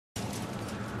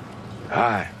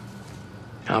Hi,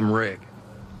 I'm Rick.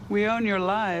 We own your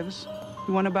lives.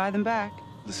 You want to buy them back?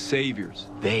 The Saviors,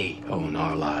 they own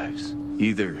our lives.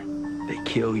 Either they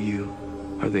kill you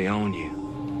or they own you.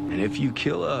 And if you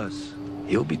kill us,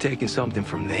 you'll be taking something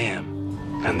from them,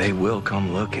 and they will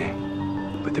come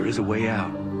looking. But there is a way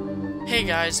out. Hey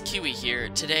guys, Kiwi here.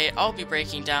 Today I'll be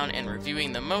breaking down and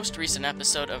reviewing the most recent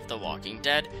episode of The Walking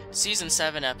Dead, Season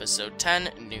 7, Episode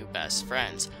 10, New Best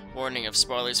Friends. Warning of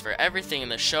spoilers for everything in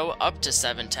the show up to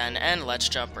 7:10, and let's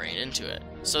jump right into it.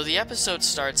 So the episode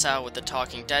starts out with the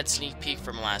Talking Dead sneak peek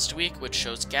from last week, which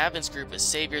shows Gavin's group of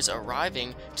saviors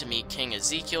arriving to meet King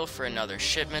Ezekiel for another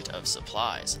shipment of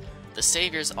supplies. The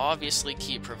saviors obviously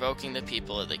keep provoking the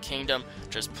people of the kingdom,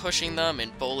 just pushing them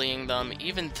and bullying them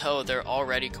even though they're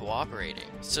already cooperating.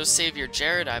 So Savior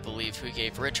Jared, I believe, who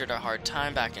gave Richard a hard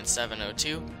time back in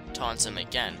 702, taunts him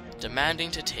again,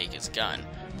 demanding to take his gun.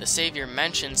 The Savior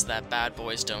mentions that bad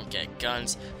boys don't get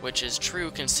guns, which is true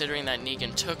considering that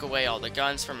Negan took away all the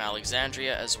guns from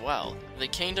Alexandria as well. The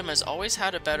kingdom has always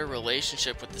had a better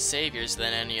relationship with the Saviors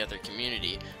than any other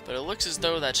community, but it looks as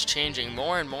though that's changing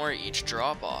more and more each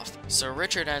drop-off. So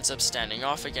Richard ends up standing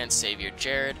off against Savior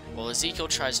Jared, while Ezekiel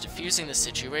tries defusing the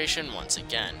situation once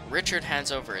again. Richard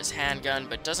hands over his handgun,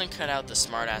 but doesn't cut out the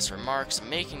smartass remarks,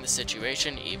 making the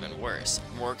situation even worse.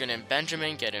 Morgan and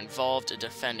Benjamin get involved,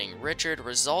 defending Richard,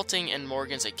 resulting in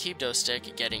Morgan's Aikido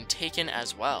stick getting taken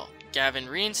as well. Gavin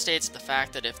reinstates the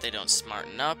fact that if they don't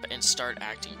smarten up and start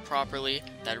acting properly,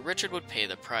 that Richard would pay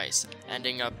the price,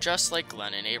 ending up just like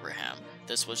Glenn and Abraham.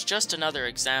 This was just another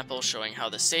example showing how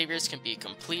the saviors can be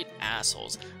complete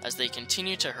assholes as they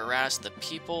continue to harass the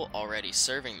people already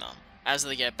serving them. As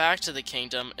they get back to the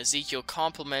kingdom, Ezekiel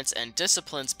compliments and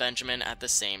disciplines Benjamin at the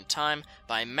same time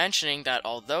by mentioning that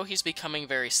although he's becoming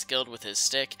very skilled with his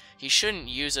stick, he shouldn't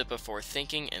use it before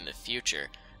thinking in the future.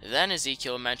 Then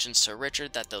Ezekiel mentions to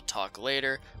Richard that they'll talk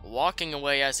later, walking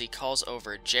away as he calls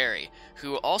over Jerry,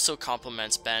 who also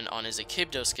compliments Ben on his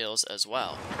Aikido skills as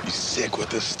well. He's sick with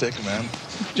this stick, man.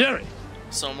 Jerry!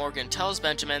 So Morgan tells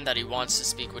Benjamin that he wants to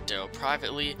speak with Daryl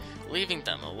privately, leaving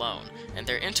them alone, and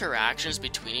their interactions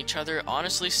between each other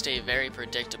honestly stay very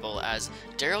predictable as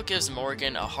Daryl gives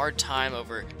Morgan a hard time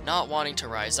over not wanting to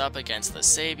rise up against the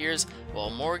saviors, while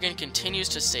Morgan continues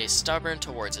to stay stubborn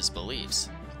towards his beliefs.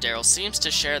 Daryl seems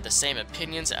to share the same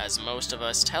opinions as most of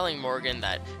us, telling Morgan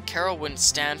that Carol wouldn't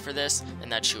stand for this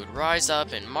and that she would rise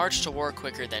up and march to war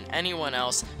quicker than anyone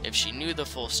else if she knew the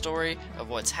full story of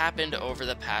what's happened over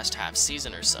the past half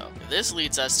season or so. This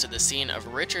leads us to the scene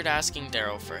of Richard asking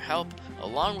Daryl for help,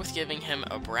 along with giving him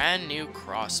a brand new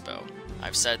crossbow.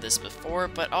 I've said this before,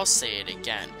 but I'll say it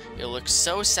again. It looks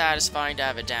so satisfying to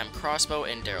have a damn crossbow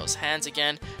in Daryl's hands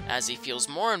again, as he feels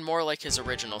more and more like his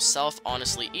original self,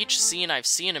 honestly each scene I've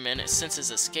seen him in since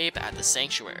his escape at the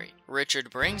sanctuary.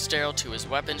 Richard brings Daryl to his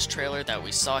weapons trailer that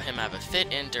we saw him have a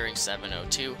fit in during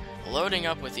 702, loading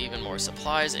up with even more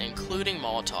supplies, including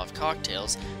Molotov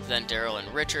cocktails. Then Daryl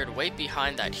and Richard wait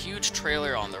behind that huge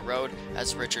trailer on the road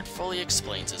as Richard fully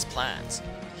explains his plans.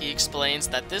 He explains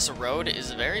that this road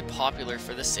is very popular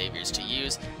for the saviors to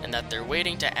use, and that they're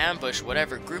waiting to ambush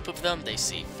whatever group of them they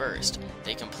see first.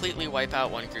 They completely wipe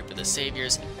out one group of the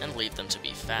saviors and leave them to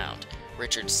be found.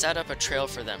 Richard set up a trail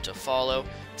for them to follow,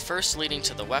 first leading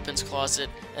to the weapons closet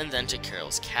and then to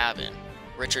Carol's cabin.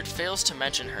 Richard fails to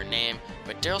mention her name,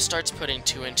 but Daryl starts putting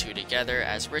two and two together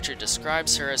as Richard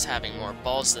describes her as having more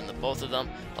balls than the both of them,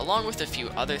 along with a few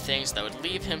other things that would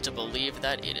lead him to believe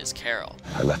that it is Carol.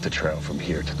 I left a trail from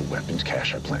here to the weapons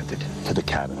cache I planted, to the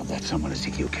cabin of that someone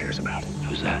Ezekiel cares about.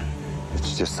 Who's that?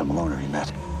 It's just some loner he met.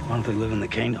 Why don't they live in the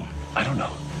kingdom? I don't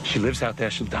know. She lives out there,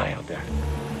 she'll die out there.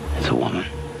 It's a woman.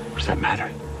 What does that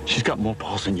matter? She's got more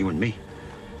balls than you and me.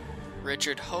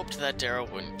 Richard hoped that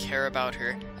Daryl wouldn't care about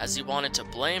her, as he wanted to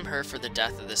blame her for the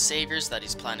death of the saviors that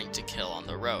he's planning to kill on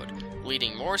the road,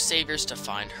 leading more saviors to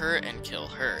find her and kill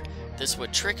her. This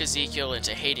would trick Ezekiel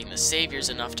into hating the saviors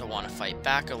enough to want to fight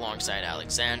back alongside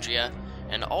Alexandria,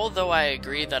 and although I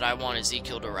agree that I want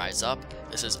Ezekiel to rise up,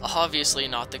 this is obviously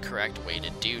not the correct way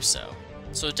to do so.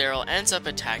 So Daryl ends up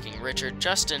attacking Richard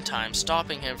just in time,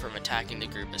 stopping him from attacking the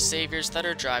group of saviors that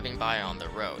are driving by on the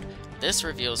road. This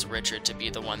reveals Richard to be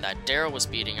the one that Daryl was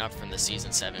beating up from the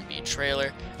Season 7B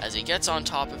trailer, as he gets on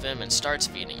top of him and starts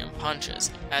feeding him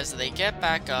punches. As they get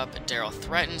back up, Daryl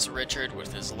threatens Richard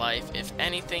with his life if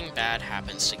anything bad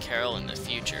happens to Carol in the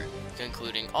future.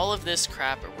 concluding all of this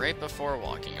crap right before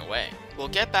walking away. We'll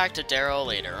get back to Daryl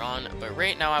later on, but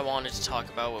right now I wanted to talk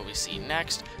about what we see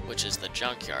next, which is the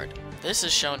junkyard. This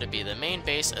is shown to be the main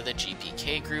base of the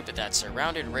GPK group that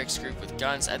surrounded Rick's group with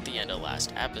guns at the end of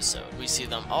last episode. We see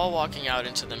them all walking out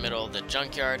into the middle of the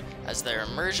junkyard, as their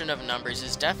immersion of numbers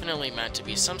is definitely meant to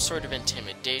be some sort of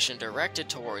intimidation directed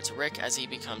towards Rick as he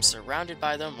becomes surrounded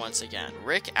by them once again.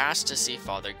 Rick asks to see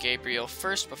Father Gabriel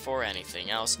first before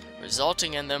anything else,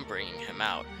 resulting in them bringing him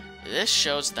out. This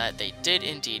shows that they did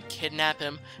indeed kidnap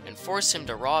him and force him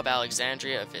to rob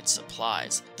Alexandria of its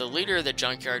supplies. The leader of the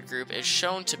junkyard group is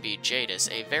shown to be Jadis,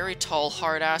 a very tall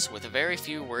hard-ass with very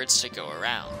few words to go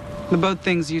around. The boat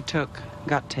things you took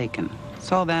got taken.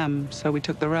 Saw them, so we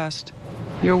took the rest.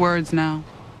 Your words now.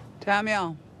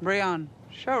 Tamiel, Brian,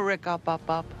 show Rick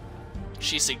up.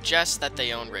 She suggests that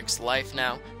they own Rick's life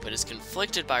now, but is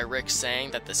conflicted by Rick saying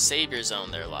that the Saviors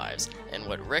own their lives, and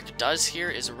what Rick does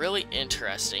here is really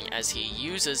interesting as he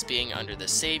uses being under the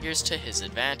Saviors to his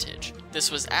advantage. This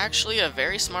was actually a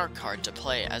very smart card to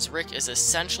play, as Rick is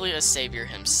essentially a savior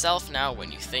himself now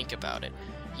when you think about it.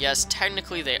 Yes,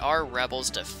 technically they are rebels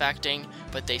defecting,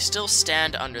 but they still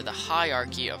stand under the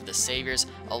hierarchy of the Saviors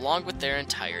along with their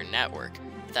entire network.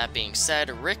 That being said,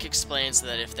 Rick explains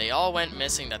that if they all went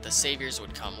missing that the Saviors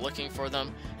would come looking for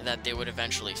them, and that they would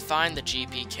eventually find the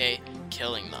GPK,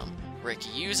 killing them.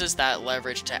 Rick uses that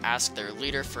leverage to ask their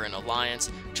leader for an alliance,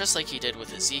 just like he did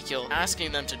with Ezekiel,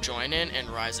 asking them to join in and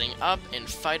rising up in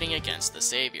fighting against the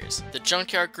Saviors. The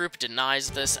Junkyard group denies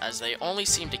this as they only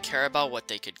seem to care about what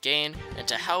they could gain, and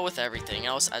to hell with everything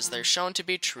else as they're shown to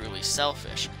be truly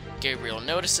selfish. Gabriel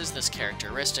notices this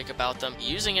characteristic about them,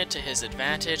 using it to his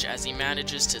advantage as he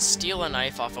manages to steal a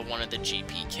knife off of one of the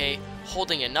GPK,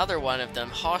 holding another one of them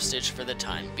hostage for the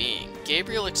time being.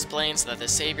 Gabriel explains that the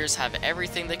Saviors have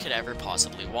everything they could ever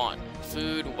possibly want: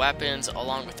 food, weapons,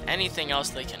 along with anything else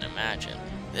they can imagine.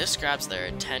 This grabs their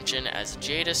attention as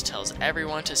Jadis tells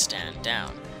everyone to stand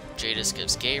down. Jadis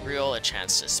gives Gabriel a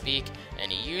chance to speak,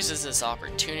 and he uses this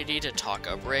opportunity to talk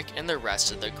up Rick and the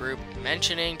rest of the group,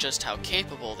 mentioning just how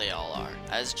capable they all are.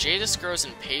 As Jadis grows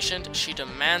impatient, she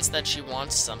demands that she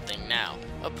wants something now,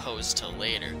 opposed to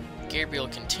later. Gabriel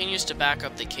continues to back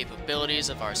up the capabilities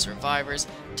of our survivors,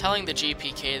 telling the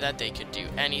GPK that they could do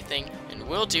anything and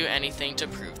will do anything to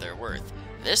prove their worth.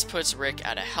 This puts Rick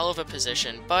at a hell of a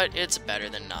position, but it's better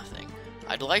than nothing.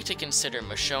 I'd like to consider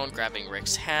Michonne grabbing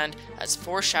Rick's hand as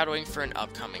foreshadowing for an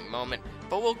upcoming moment,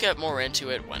 but we'll get more into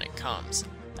it when it comes.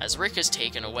 As Rick is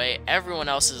taken away, everyone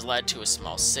else is led to a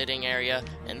small sitting area,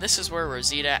 and this is where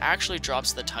Rosita actually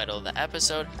drops the title of the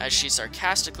episode as she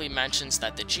sarcastically mentions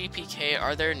that the GPK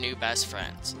are their new best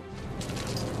friends.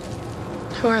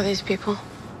 Who are these people?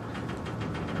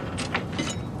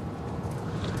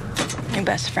 New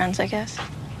best friends, I guess.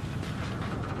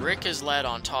 Rick is led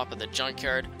on top of the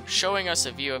junkyard, showing us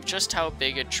a view of just how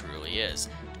big it truly is.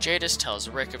 Jadis tells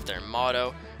Rick of their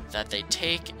motto, that they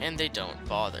take and they don't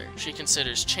bother. She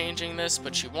considers changing this,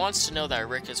 but she wants to know that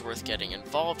Rick is worth getting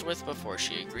involved with before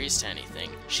she agrees to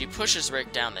anything. She pushes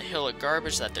Rick down the hill of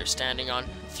garbage that they're standing on,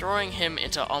 throwing him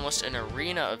into almost an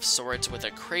arena of sorts with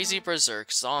a crazy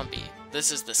berserk zombie.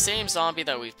 This is the same zombie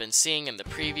that we've been seeing in the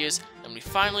previews, and we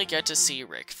finally get to see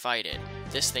Rick fight it.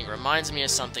 This thing reminds me of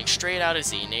something straight out of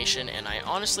Z Nation, and I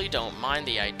honestly don't mind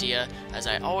the idea, as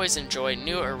I always enjoy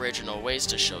new original ways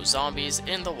to show zombies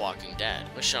in The Walking Dead.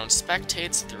 Michonne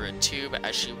spectates through a tube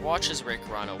as she watches Rick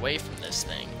run away from this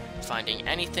thing, finding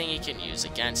anything he can use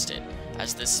against it.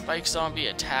 As this spike zombie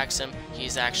attacks him,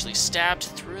 he's actually stabbed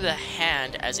through the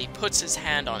hand as he puts his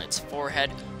hand on its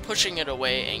forehead, pushing it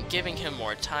away and giving him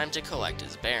more time to collect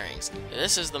his bearings.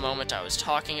 This is the moment I was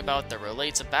talking about that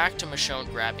relates back to Michonne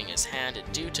grabbing his hand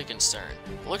due to concern.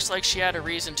 Looks like she had a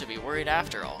reason to be worried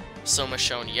after all. So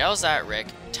Michonne yells at Rick,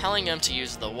 telling him to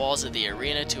use the walls of the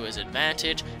arena to his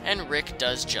advantage, and Rick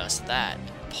does just that,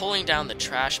 pulling down the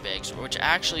trash bags, which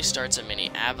actually starts a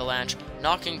mini avalanche,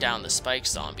 knocking down the spike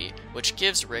zombie, which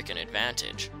gives Rick an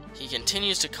advantage. He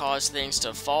continues to cause things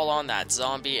to fall on that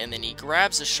zombie, and then he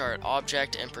grabs a sharp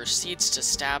object and proceeds to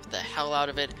stab the hell out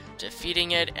of it,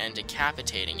 defeating it and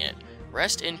decapitating it.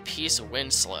 Rest in peace,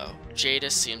 Winslow.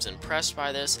 Jadis seems impressed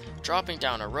by this, dropping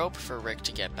down a rope for Rick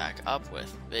to get back up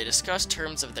with. They discuss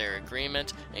terms of their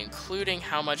agreement, including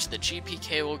how much the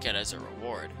GPK will get as a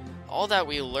reward. All that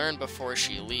we learn before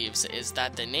she leaves is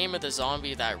that the name of the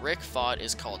zombie that Rick fought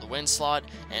is called Winslot,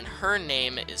 and her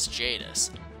name is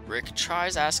Jadis. Rick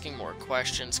tries asking more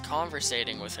questions,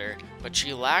 conversating with her, but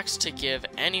she lacks to give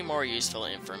any more useful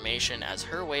information as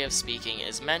her way of speaking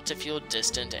is meant to feel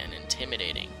distant and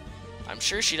intimidating. I'm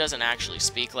sure she doesn't actually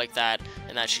speak like that,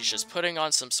 and that she's just putting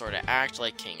on some sort of act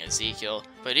like King Ezekiel,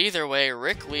 but either way,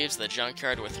 Rick leaves the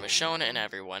junkyard with Michonne and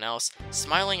everyone else,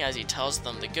 smiling as he tells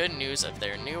them the good news of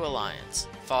their new alliance.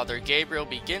 Father Gabriel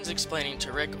begins explaining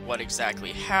to Rick what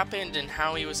exactly happened and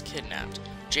how he was kidnapped.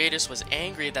 Jadis was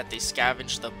angry that they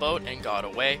scavenged the boat and got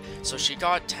away, so she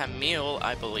got Tamil,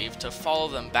 I believe, to follow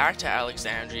them back to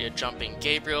Alexandria, jumping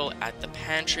Gabriel at the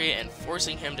pantry and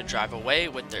forcing him to drive away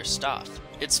with their stuff.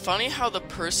 It's funny how the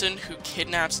person who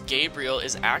kidnaps Gabriel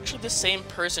is actually the same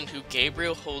person who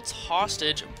Gabriel holds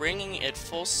hostage, bringing it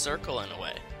full circle in a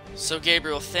way. So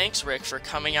Gabriel thanks Rick for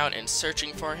coming out and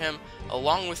searching for him,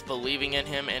 along with believing in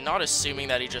him and not assuming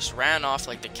that he just ran off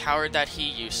like the coward that he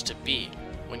used to be.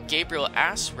 When Gabriel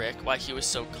asks Rick why he was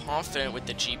so confident with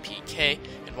the GPK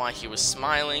and why he was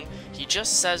smiling, he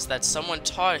just says that someone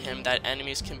taught him that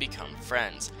enemies can become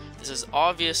friends. This is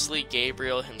obviously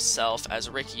Gabriel himself, as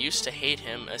Rick used to hate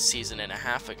him a season and a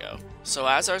half ago. So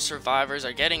as our survivors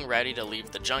are getting ready to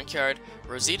leave the junkyard,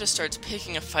 Rosita starts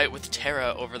picking a fight with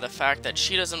Tara over the fact that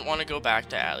she doesn't want to go back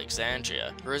to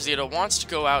Alexandria. Rosita wants to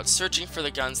go out searching for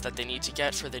the guns that they need to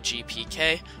get for the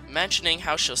GPK, mentioning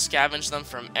how she'll scavenge them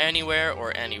from anywhere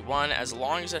or anyone as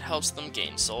long as it helps them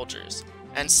gain soldiers.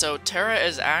 And so Tara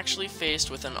is actually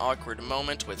faced with an awkward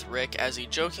moment with Rick as he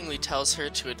jokingly tells her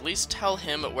to at least tell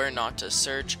him where not to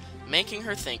search, making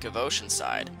her think of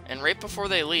Oceanside. And right before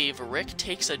they leave, Rick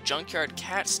takes a junkyard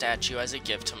cat statue as a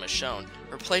gift to Michonne,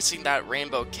 replacing that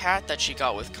rainbow cat that she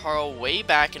got with Carl way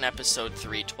back in episode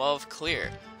 312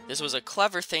 clear. This was a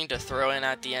clever thing to throw in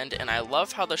at the end, and I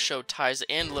love how the show ties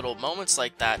in little moments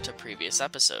like that to previous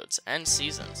episodes and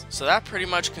seasons. So that pretty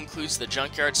much concludes the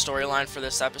junkyard storyline for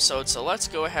this episode, so let's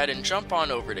go ahead and jump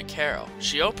on over to Carol.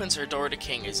 She opens her door to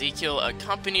King Ezekiel,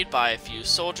 accompanied by a few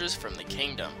soldiers from the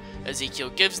kingdom. Ezekiel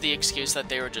gives the excuse that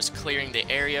they were just clearing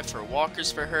the area for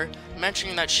walkers for her,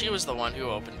 mentioning that she was the one who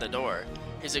opened the door.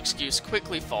 His excuse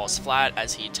quickly falls flat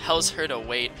as he tells her to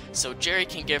wait so Jerry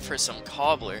can give her some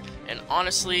cobbler, and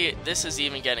honestly, this is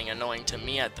even getting annoying to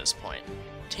me at this point.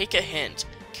 Take a hint.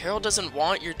 Carol doesn't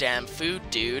want your damn food,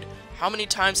 dude. How many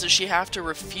times does she have to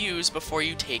refuse before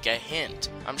you take a hint?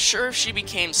 I'm sure if she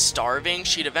became starving,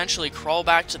 she'd eventually crawl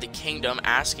back to the kingdom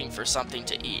asking for something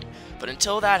to eat. But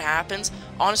until that happens,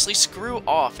 honestly screw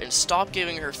off and stop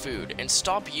giving her food, and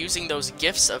stop using those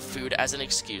gifts of food as an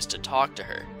excuse to talk to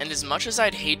her. And as much as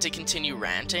I'd hate to continue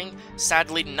ranting,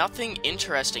 sadly nothing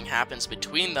interesting happens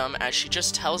between them as she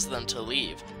just tells them to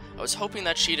leave. I was hoping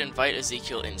that she'd invite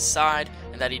Ezekiel inside,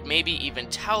 and that he'd maybe even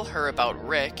tell her about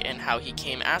Rick and how he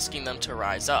came asking them to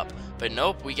rise up, but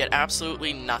nope, we get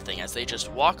absolutely nothing as they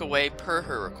just walk away per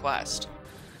her request.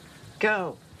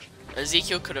 Go.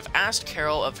 Ezekiel could have asked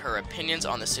Carol of her opinions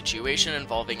on the situation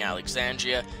involving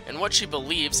Alexandria and what she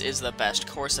believes is the best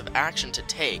course of action to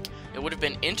take. It would have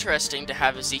been interesting to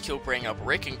have Ezekiel bring up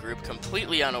Rick and group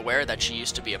completely unaware that she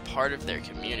used to be a part of their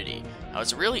community. I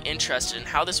was really interested in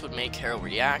how this would make Carol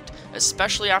react,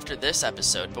 especially after this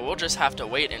episode, but we'll just have to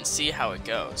wait and see how it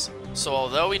goes. So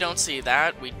although we don't see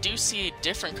that, we do see a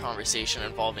different conversation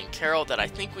involving Carol that I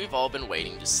think we've all been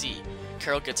waiting to see.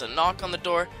 Carol gets a knock on the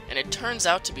door, and it turns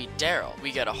out to be Daryl.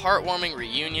 We get a heartwarming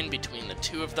reunion between the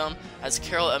two of them, as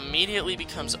Carol immediately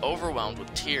becomes overwhelmed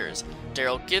with tears.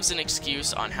 Daryl gives an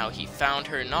excuse on how he found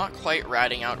her, not quite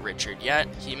ratting out Richard yet.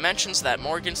 He mentions that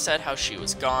Morgan said how she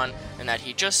was gone, and that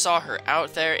he just saw her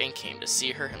out there and came to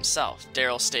see her himself.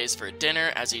 Daryl stays for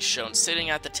dinner, as he's shown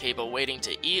sitting at the table waiting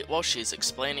to eat while she's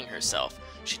explaining herself.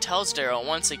 She tells Daryl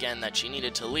once again that she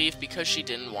needed to leave because she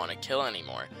didn't want to kill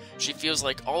anymore. She feels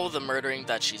like all of the murdering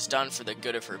that she's done for the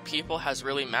good of her people has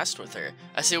really messed with her,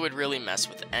 as it would really mess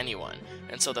with anyone.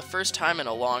 And so the first time in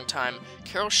a long time,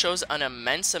 Carol shows an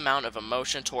immense amount of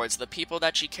emotion towards the people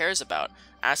that she cares about,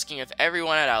 asking if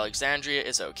everyone at Alexandria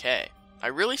is okay. I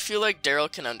really feel like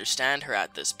Daryl can understand her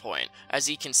at this point, as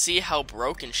he can see how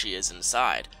broken she is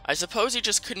inside. I suppose he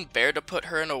just couldn't bear to put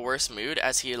her in a worse mood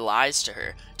as he lies to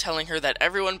her, telling her that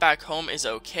everyone back home is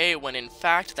okay when in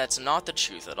fact that's not the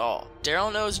truth at all.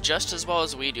 Daryl knows just as well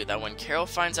as we do that when Carol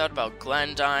finds out about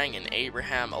Glenn dying and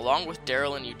Abraham, along with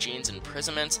Daryl and Eugene's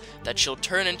imprisonments, that she'll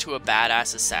turn into a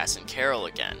badass assassin Carol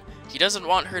again. He doesn't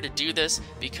want her to do this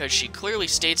because she clearly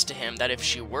states to him that if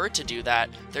she were to do that,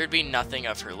 there'd be nothing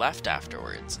of her left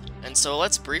afterwards. And so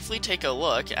let's briefly take a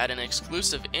look at an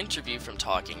exclusive interview from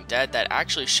Talking Dead that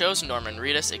actually shows Norman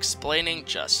Reedus explaining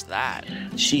just that.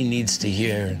 She needs to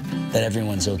hear that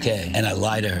everyone's okay. And I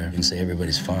lie to her and say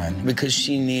everybody's fine because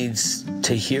she needs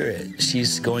to hear it.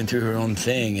 She's going through her own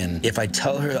thing, and if I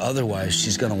tell her otherwise,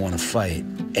 she's gonna want to fight.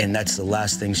 And that's the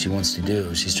last thing she wants to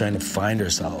do. She's trying to find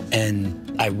herself.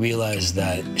 And I realize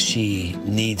that she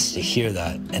needs to hear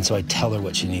that. And so I tell her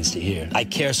what she needs to hear. I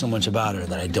care so much about her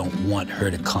that I don't want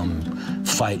her to come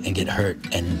fight and get hurt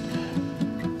and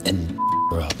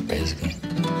her up, basically.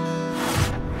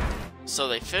 So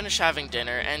they finish having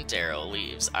dinner and Daryl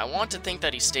leaves. I want to think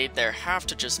that he stayed there half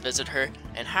to just visit her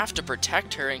and half to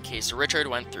protect her in case Richard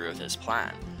went through with his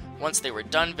plan. Once they were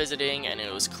done visiting and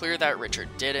it was clear that Richard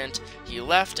didn't, he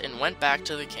left and went back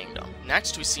to the kingdom.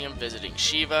 Next we see him visiting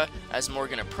Shiva as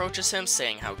Morgan approaches him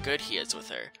saying how good he is with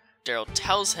her. Daryl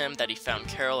tells him that he found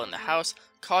Carol in the house,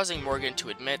 causing Morgan to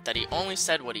admit that he only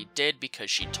said what he did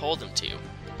because she told him to.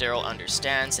 Daryl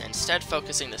understands, instead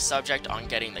focusing the subject on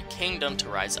getting the kingdom to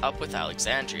rise up with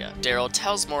Alexandria. Daryl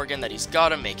tells Morgan that he's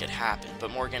gotta make it happen, but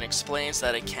Morgan explains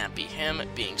that it can't be him,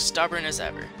 being stubborn as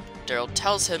ever. Daryl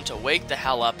tells him to wake the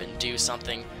hell up and do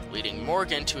something, leading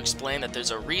Morgan to explain that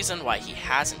there's a reason why he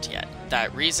hasn't yet.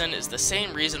 That reason is the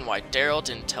same reason why Daryl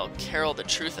didn't tell Carol the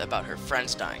truth about her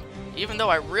friends dying, even though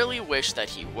I really wish that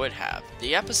he would have.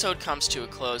 The episode comes to a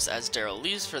close as Daryl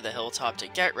leaves for the hilltop to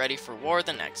get ready for war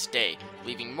the next day,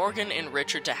 leaving Morgan and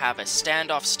Richard to have a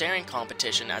standoff staring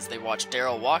competition as they watch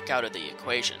Daryl walk out of the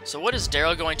equation. So what is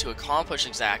Daryl going to accomplish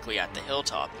exactly at the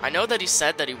hilltop? I know that he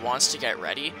said that he wants to get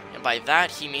ready, and by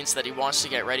that he means that he wants to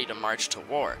get ready to march to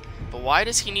war. But why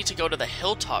does he need to go to the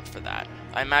hilltop for that?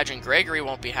 I imagine Gregory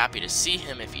won't be happy to see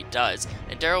him if he does,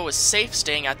 and Daryl was safe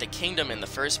staying at the kingdom in the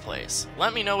first place.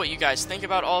 Let me know what you guys think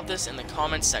about all of this in the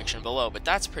comments section below, but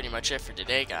that's pretty much it for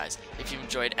today, guys. If you've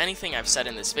enjoyed anything I've said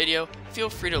in this video, feel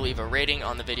free to leave a rating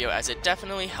on the video as it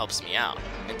definitely helps me out.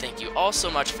 And thank you all so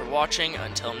much for watching.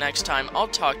 Until next time, I'll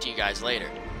talk to you guys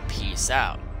later. Peace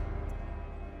out.